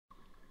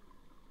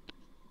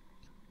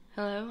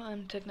Hello,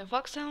 I'm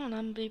TechnoFox now, and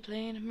I'm gonna be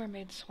playing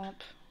Mermaid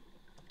Swamp.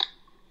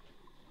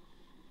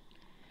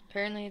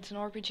 Apparently it's an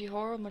RPG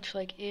horror, much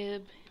like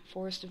Ib,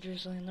 Forest of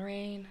Drizzle and the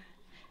Rain,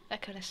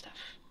 that kind of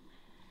stuff.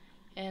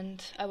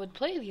 And I would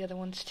play the other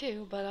ones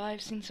too, but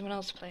I've seen someone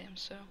else play them,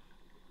 so...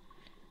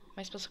 Am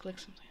I supposed to click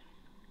something?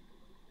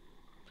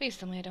 Please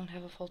tell me I don't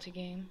have a faulty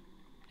game.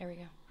 There we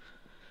go.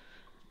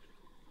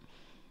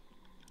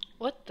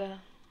 What the...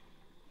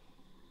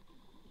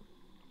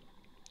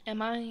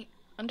 Am I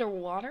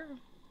underwater?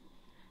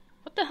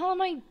 What the hell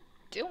am I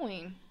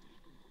doing?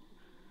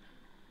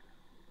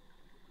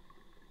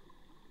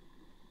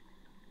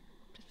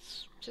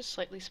 It's just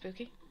slightly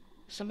spooky.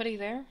 Somebody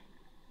there?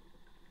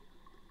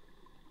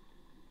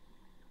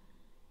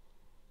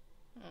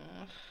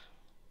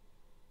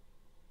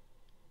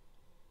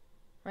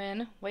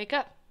 Ren, wake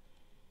up.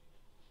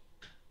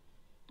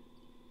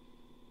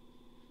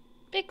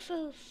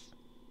 Pixels!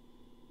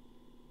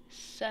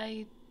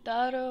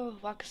 Saitaro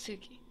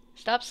Wakasuki.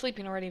 Stop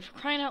sleeping already, for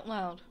crying out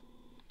loud.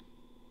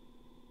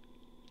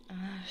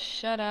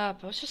 Shut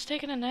up. I was just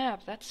taking a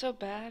nap. That's so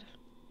bad.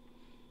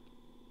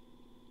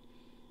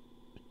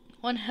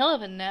 One hell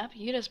of a nap.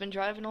 Yuda's been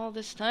driving all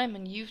this time,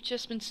 and you've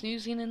just been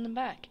snoozing in the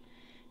back.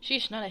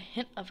 Sheesh, not a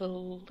hint of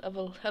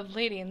a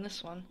lady in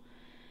this one.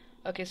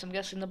 Okay, so I'm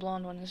guessing the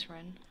blonde one is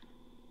Ren.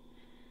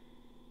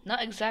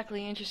 Not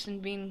exactly interested in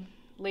being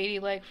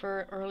ladylike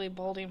for an early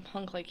balding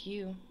punk like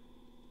you.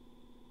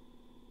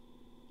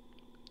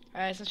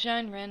 Rise and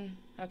shine, Ren.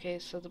 Okay,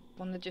 so the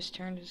one that just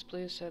turned is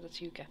blue, so that's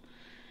Yuka.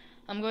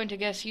 I'm going to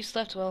guess you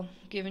slept well,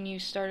 given you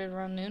started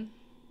around noon.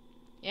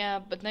 Yeah,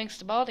 but thanks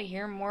to Baldy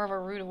here, more of a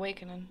rude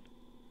awakening.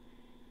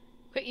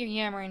 Quit your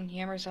yammering,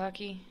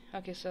 Yamazaki.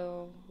 Okay,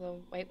 so the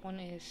white one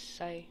is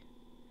Sai.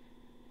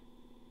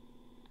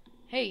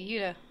 Hey,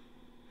 Yuta.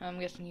 I'm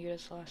guessing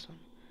Yuta's the last one.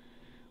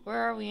 Where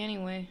are we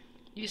anyway?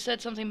 You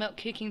said something about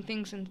kicking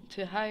things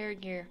into higher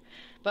gear,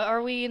 but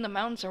are we in the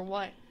mountains or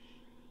what?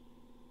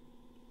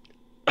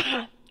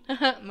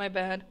 My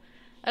bad.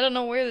 I don't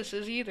know where this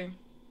is either.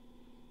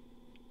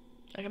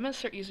 Like, I'm gonna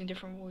start using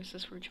different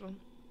voices for each one.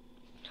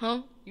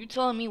 Huh? You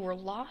telling me we're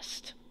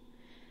lost?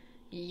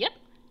 Yep.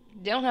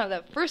 Don't have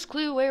that first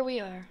clue where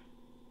we are.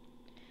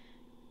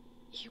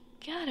 You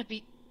gotta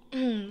be...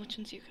 which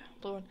one's Yuka?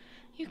 Blue one.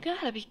 You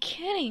gotta be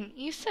kidding.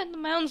 You said the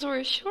mountains were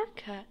a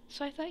shortcut,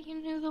 so I thought you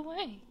knew the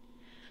way.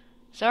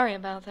 Sorry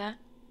about that.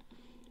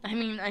 I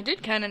mean, I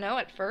did kinda know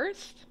at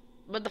first,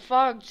 but the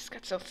fog just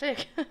got so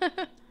thick.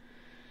 You're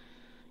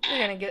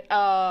gonna get...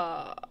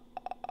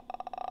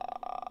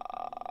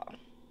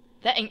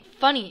 That ain't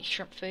funny,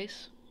 shrimp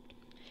face.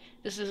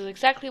 This is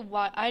exactly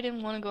why I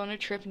didn't want to go on a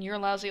trip in your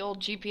lousy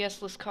old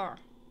GPS-less car.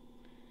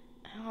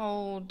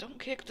 Ow, don't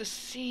kick the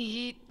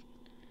seat.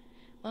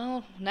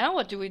 Well, now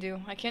what do we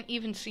do? I can't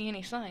even see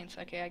any signs.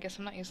 Okay, I guess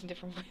I'm not using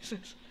different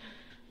voices.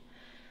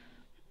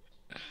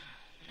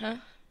 Huh?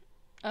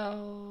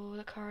 Oh,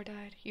 the car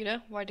died.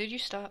 Yuta, why did you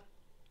stop?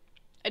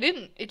 I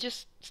didn't. It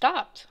just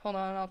stopped. Hold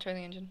on, I'll try the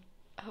engine.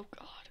 Oh,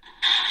 God.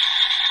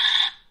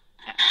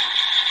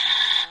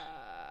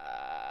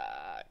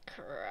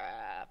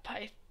 Crap.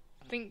 I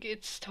think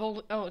it's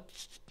totally... Oh,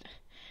 it's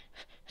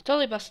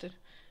totally busted.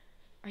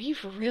 Are you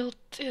for real?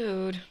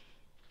 Dude.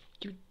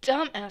 You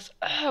dumbass.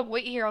 Ugh,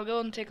 wait here, I'll go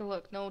and take a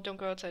look. No, don't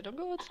go outside. Don't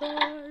go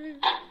outside.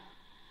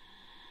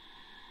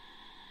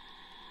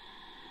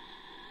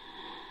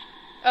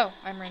 Oh,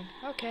 I'm Ren.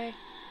 Okay.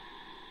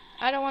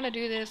 I don't want to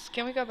do this.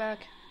 Can we go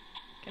back?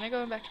 Can I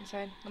go back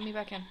inside? Let me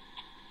back in.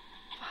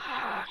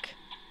 Fuck.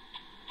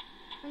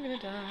 I'm gonna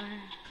die.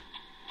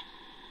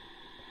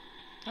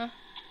 Huh?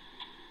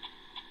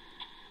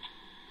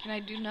 Can I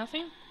do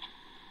nothing?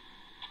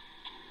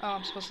 Oh,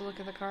 I'm supposed to look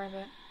at the car,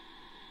 but...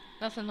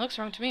 Nothing looks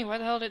wrong to me. Why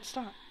the hell did it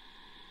stop?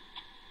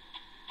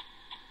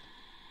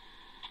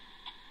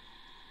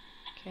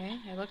 Okay,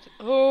 I looked at...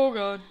 Oh,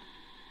 God.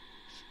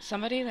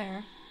 Somebody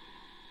there.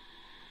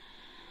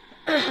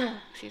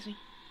 Excuse me.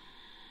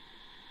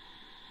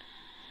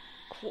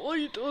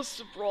 Quite a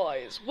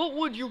surprise. What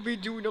would you be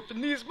doing up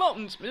in these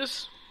mountains,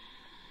 miss?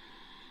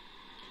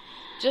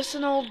 Just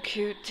an old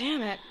coot.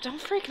 Damn it. Don't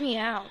freak me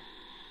out.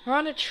 We're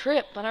on a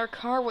trip, but our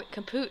car went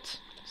kaput.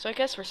 So I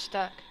guess we're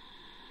stuck.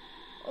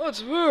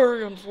 That's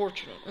very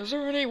unfortunate. Is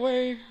there any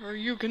way or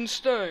you can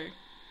stay?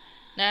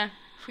 Nah.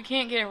 If we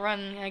can't get it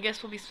running, I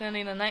guess we'll be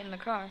spending the night in the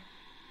car.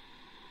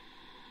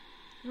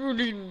 You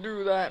needn't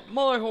do that.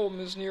 My home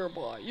is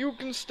nearby. You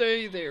can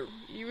stay there.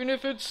 Even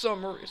if it's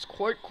summer, it's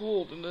quite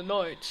cold in the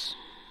nights.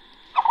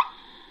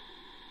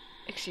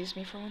 Excuse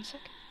me for 1 sec.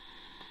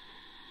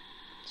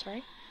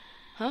 Sorry?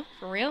 Huh?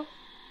 For real?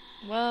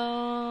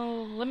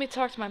 Well, let me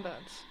talk to my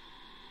buds.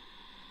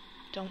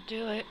 Don't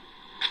do it.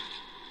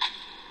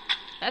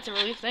 That's a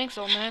relief. Thanks,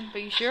 old man.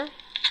 But you sure?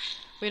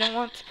 We don't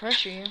want to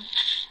pressure you.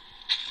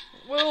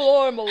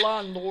 Well, I'm a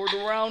landlord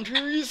around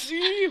here, you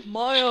see.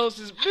 My house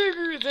is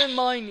bigger than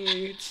my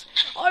needs.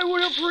 I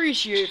would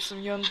appreciate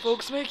some young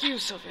folks make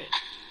use of it.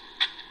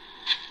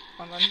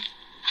 Hold on.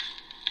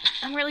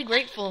 I'm really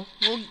grateful.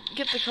 We'll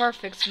get the car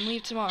fixed and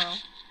leave tomorrow.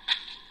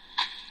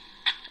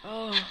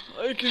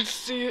 I can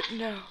see it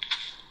now.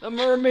 The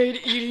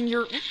mermaid eating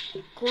your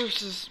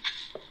corpses.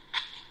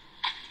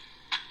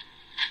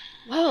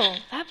 Whoa,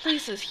 that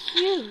place is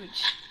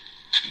huge.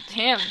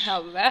 Damn,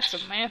 how that's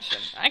a mansion.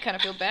 I kind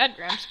of feel bad,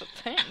 Gramps, but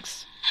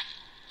thanks.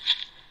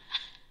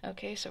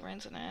 Okay, so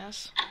Ren's an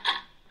ass.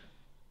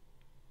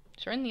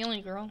 Is Ren the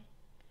only girl?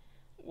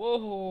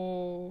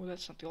 Whoa,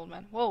 that's not the old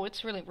man. Whoa,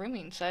 it's really roomy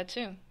inside,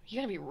 too. You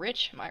gotta be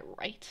rich, am I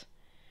right?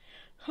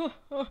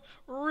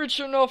 Rich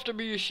enough to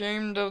be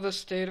ashamed of the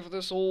state of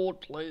this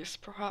old place,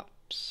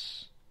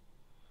 perhaps.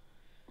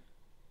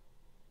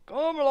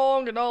 Come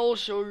along and I'll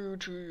show you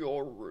to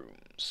your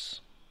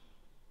rooms.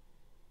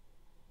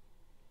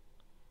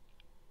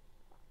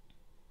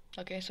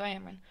 Okay, so I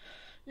am Ren.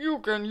 You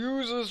can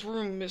use this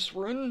room, Miss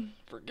Ren.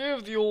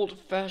 Forgive the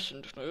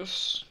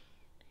old-fashionedness.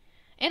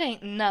 It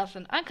ain't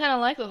nothing. I kinda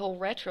like the whole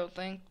retro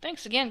thing.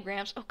 Thanks again,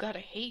 Gramps. Oh god,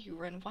 I hate you,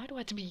 Ren. Why do I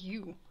have to be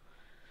you?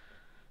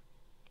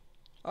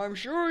 I'm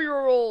sure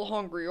you're all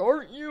hungry,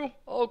 aren't you?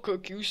 I'll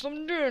cook you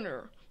some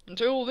dinner.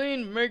 Until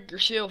then, make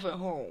yourself at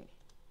home.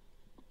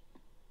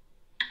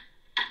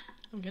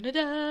 I'm gonna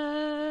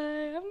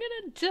die. I'm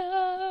gonna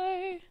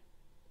die.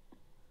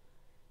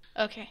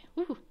 Okay,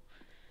 woo.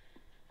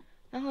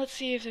 Now let's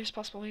see if there's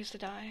possible ways to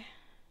die.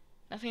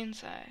 Nothing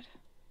inside.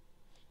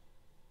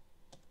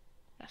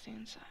 Nothing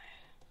inside.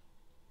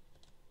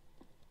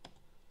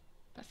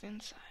 Nothing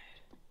inside.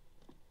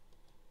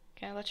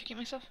 Can I electrocute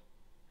myself?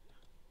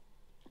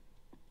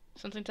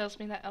 Something tells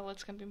me that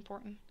outlet's gonna be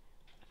important.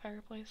 A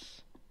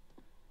fireplace.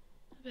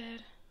 A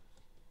bed.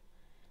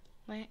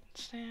 Light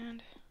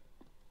stand.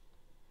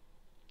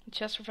 A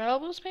chest for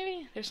valuables,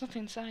 maybe? There's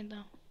nothing inside,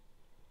 though.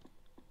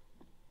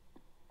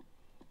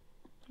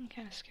 I'm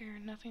kinda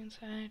scared. Nothing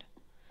inside.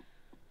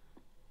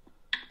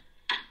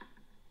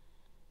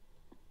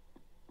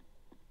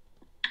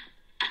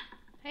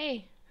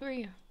 Hey, who are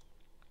you?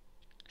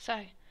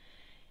 Sigh.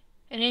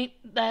 It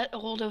ain't that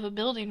old of a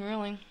building,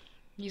 really.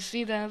 You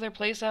see that other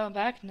place out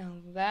back? Now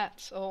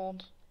that's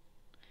old.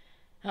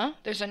 Huh?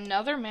 There's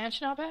another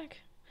mansion out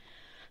back?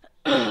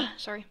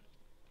 Sorry.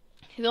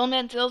 The old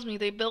man tells me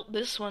they built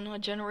this one a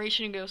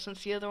generation ago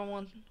since the other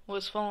one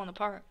was falling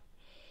apart.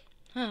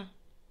 Huh.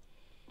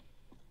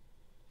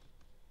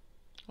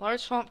 A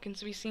large swamp can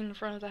be seen in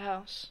front of the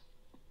house.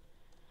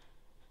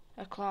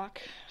 A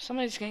clock.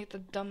 Somebody's gonna get the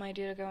dumb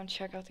idea to go and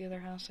check out the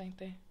other house, ain't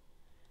they?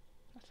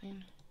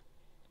 Nothing.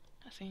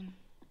 Nothing.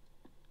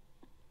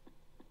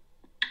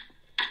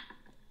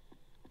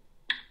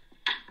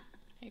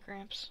 Hey,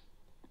 Gramps.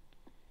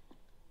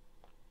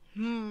 I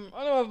don't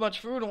have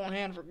much food on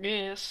hand for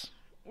guests.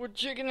 With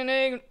chicken and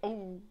egg,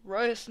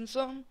 rice and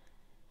something.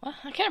 Well,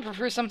 I kinda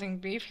prefer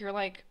something beefier,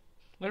 like,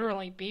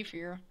 literally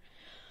beefier.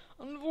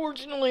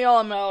 Unfortunately,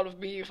 I'm out of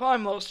beef. I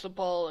must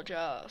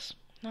apologize.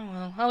 Oh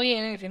well, I'll eat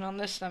anything on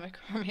this stomach,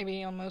 or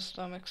maybe on most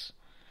stomachs.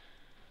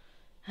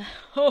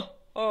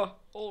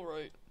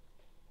 Alright.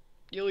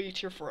 You'll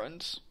eat your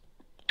friends.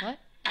 What?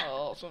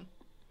 Awesome.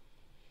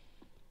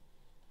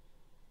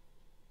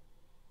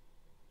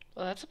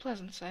 Well, that's a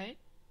pleasant sight.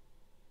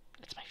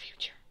 It's my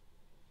future.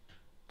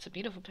 It's a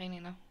beautiful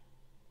painting, though.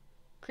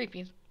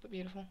 Creepy, but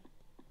beautiful.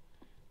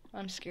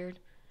 I'm scared.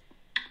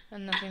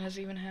 And nothing has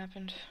even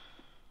happened.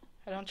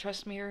 I don't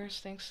trust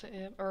mirrors, thanks to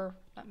it. Or,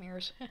 not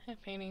mirrors,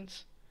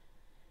 paintings.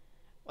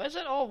 Why is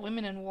it all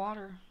women in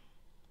water?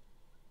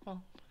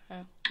 Well,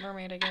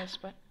 mermaid, I guess,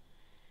 but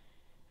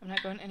I'm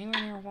not going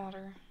anywhere near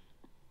water.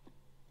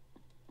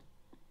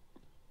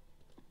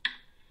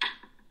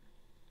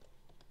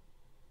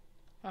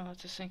 Oh,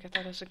 it's a sink. I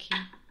thought it was a key.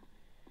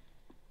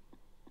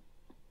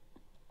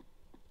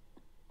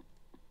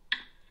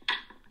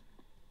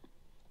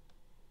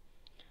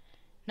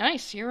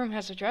 Nice, your room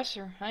has a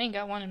dresser. I ain't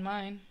got one in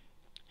mine.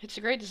 It's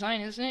a great design,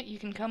 isn't it? You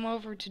can come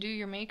over to do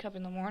your makeup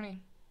in the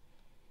morning.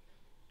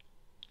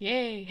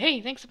 Yay!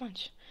 Hey, thanks a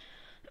bunch.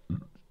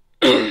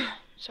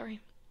 Sorry.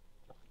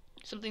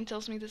 Something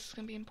tells me this is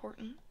gonna be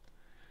important.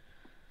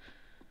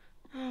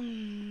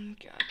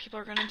 God, people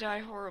are gonna die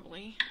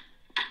horribly.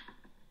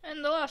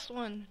 And the last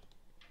one.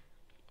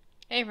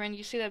 Hey, Ren,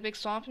 you see that big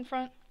swamp in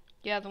front?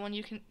 Yeah, the one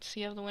you can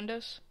see out of the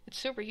windows? It's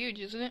super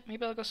huge, isn't it?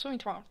 Maybe I'll go swimming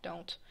tomorrow.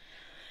 Don't.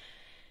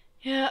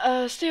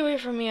 Yeah, stay away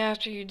from me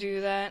after you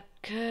do that,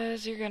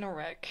 'cause you're gonna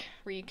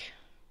reek.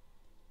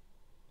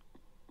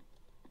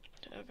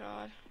 Oh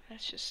god,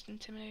 that's just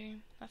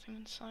intimidating. Nothing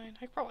inside.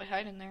 I could probably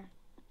hide in there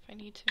if I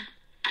need to.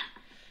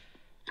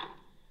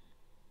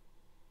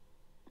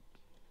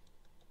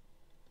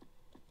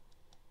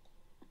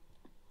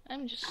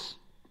 I'm just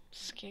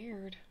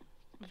scared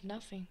of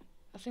nothing.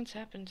 Nothing's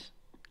happened.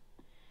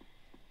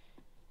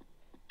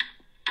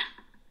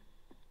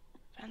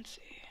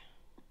 Fancy.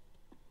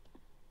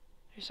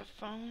 There's a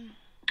phone.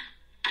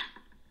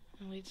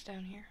 It leads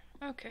down here.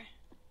 Okay.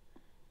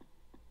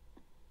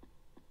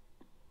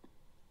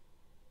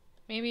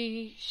 Maybe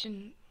you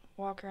shouldn't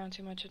walk around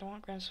too much. I don't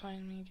want Gramps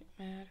finding me and get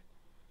mad.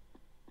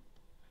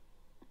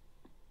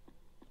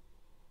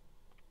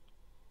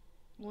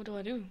 What do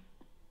I do?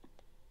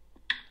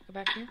 Go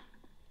back here?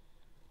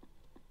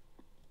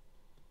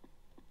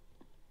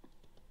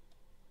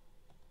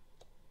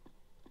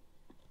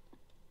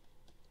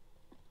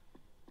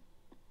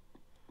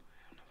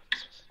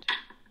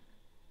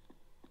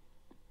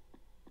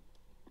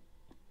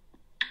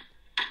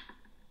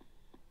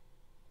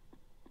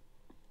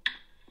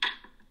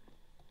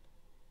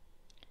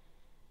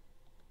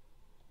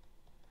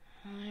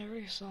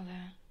 just saw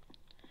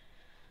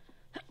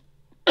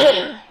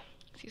that.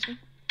 Excuse me.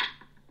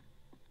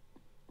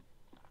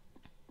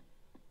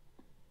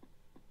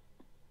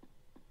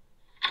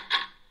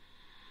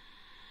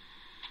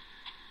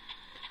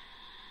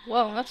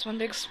 Whoa, that's one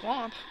big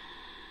swamp.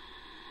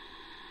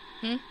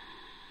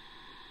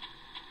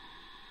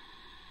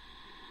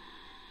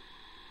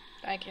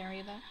 I can't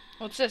read that.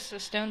 What's this? A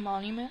stone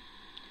monument?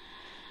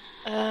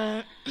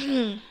 A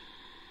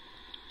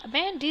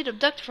man did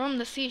abduct from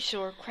the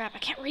seashore. Crap, I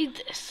can't read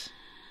this.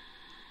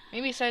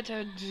 Maybe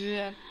Saito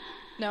did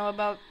know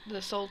about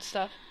this old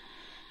stuff.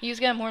 He's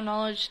got more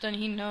knowledge than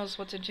he knows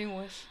what to do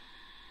with.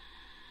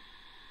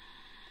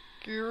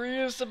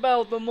 Curious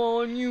about the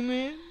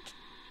monument?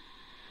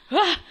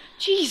 Ah!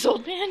 Jeez,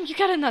 old man, you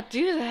gotta not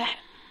do that.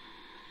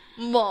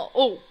 My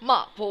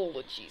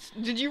apologies.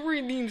 Did you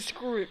read the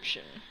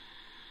inscription?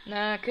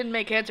 Nah, I couldn't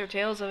make heads or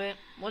tails of it.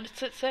 What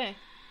does it say?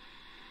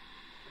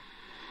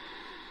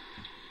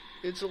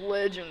 It's a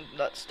legend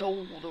that's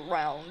told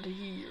around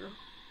here.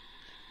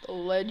 The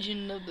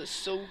legend of the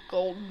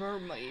so-called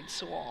Mermaid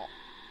Swamp.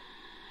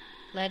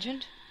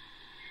 Legend?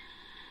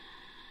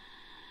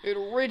 It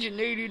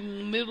originated in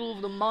the middle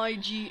of the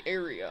Meiji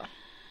area.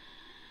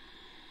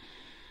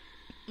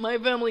 My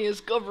family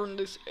has governed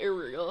this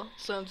area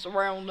since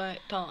around that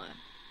time.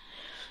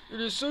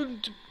 It is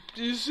said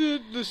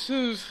descended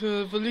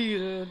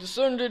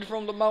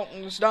from the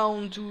mountains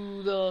down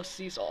to the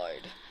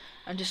seaside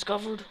and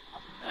discovered a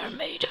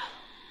mermaid.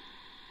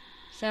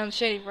 Sounds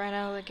shady right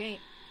out of the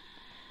gate.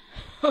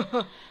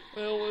 Well,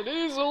 it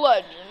is a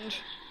legend.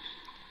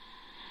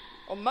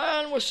 A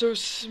man was so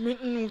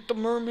smitten with the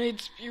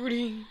mermaid's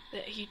beauty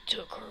that he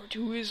took her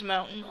to his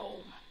mountain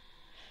home.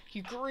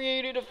 He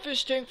created a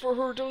fish tank for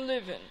her to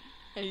live in,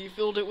 and he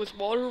filled it with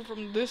water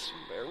from this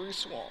very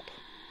swamp.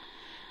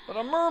 But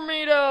a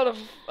mermaid out of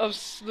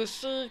the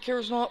sea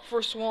cares not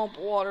for swamp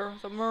water.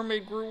 The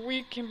mermaid grew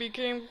weak and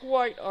became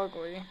quite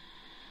ugly.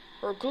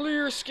 Her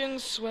clear skin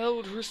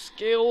swelled, her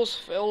scales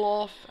fell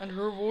off, and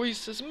her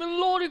voice, as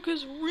melodic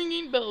as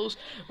ringing bells,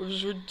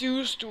 was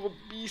reduced to a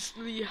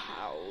beastly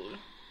howl.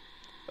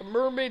 The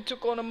mermaid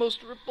took on a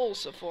most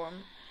repulsive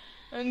form,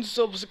 and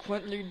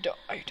subsequently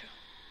died.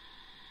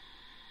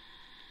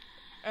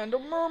 And a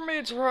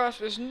mermaid's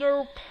wrath is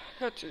no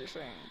petty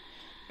thing.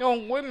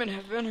 Young women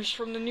have vanished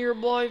from the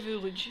nearby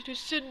village. It is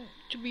said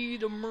to be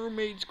the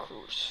mermaid's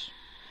curse.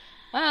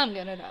 I'm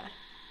gonna die.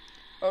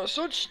 As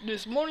such,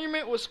 this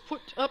monument was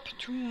put up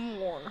to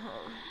mourn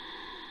her.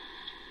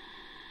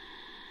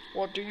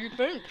 What do you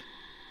think?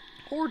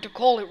 Hard to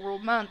call it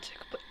romantic,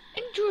 but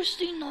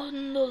interesting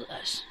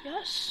nonetheless,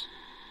 yes?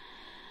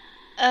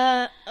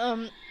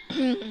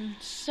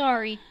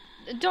 Sorry.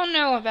 Don't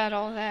know about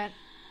all that.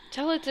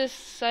 Tell it to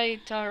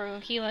Saitaro.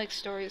 He likes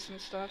stories and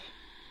stuff.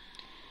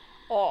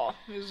 Ah,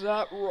 is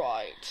that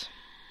right?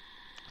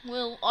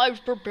 Well,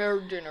 I've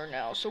prepared dinner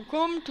now, so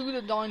come to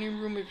the dining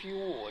room if you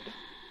would.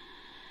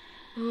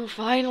 Ooh,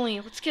 finally.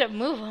 Let's get a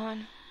move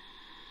on.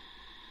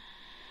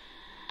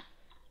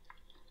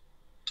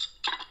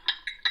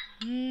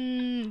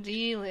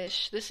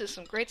 Delish. This is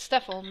some great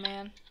stuff, old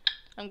man.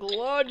 I'm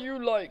glad you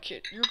like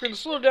it. You can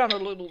slow down a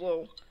little,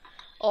 though.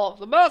 Oh,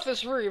 the bath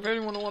is free if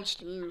anyone wants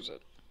to use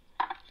it.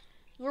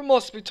 You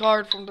must be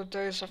tired from the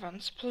day's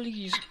events.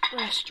 Please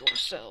rest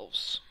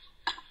yourselves.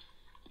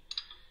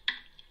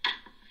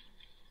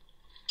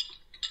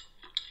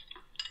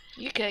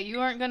 Yuka, you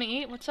aren't gonna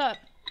eat? What's up?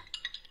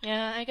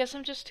 Yeah, I guess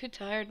I'm just too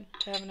tired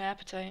to have an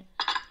appetite.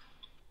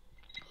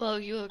 Well,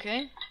 you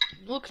okay?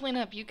 We'll clean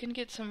up. You can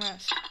get some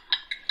rest.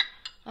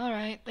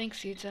 Alright, thanks,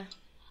 Yuta.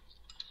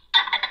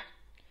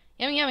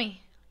 Yummy,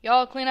 yummy.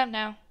 Y'all clean up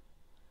now.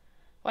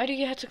 Why do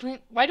we have to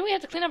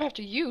clean up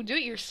after you? Do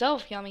it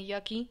yourself, Yummy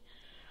Yucky.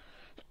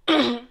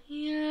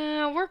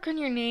 Yeah, work on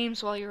your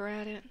names while you're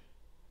at it.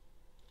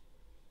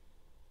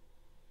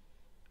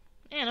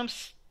 Man, I'm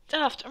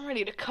stuffed. I'm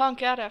ready to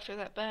conk out after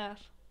that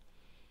bath.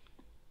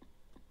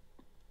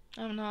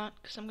 I'm not,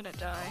 because I'm gonna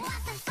die.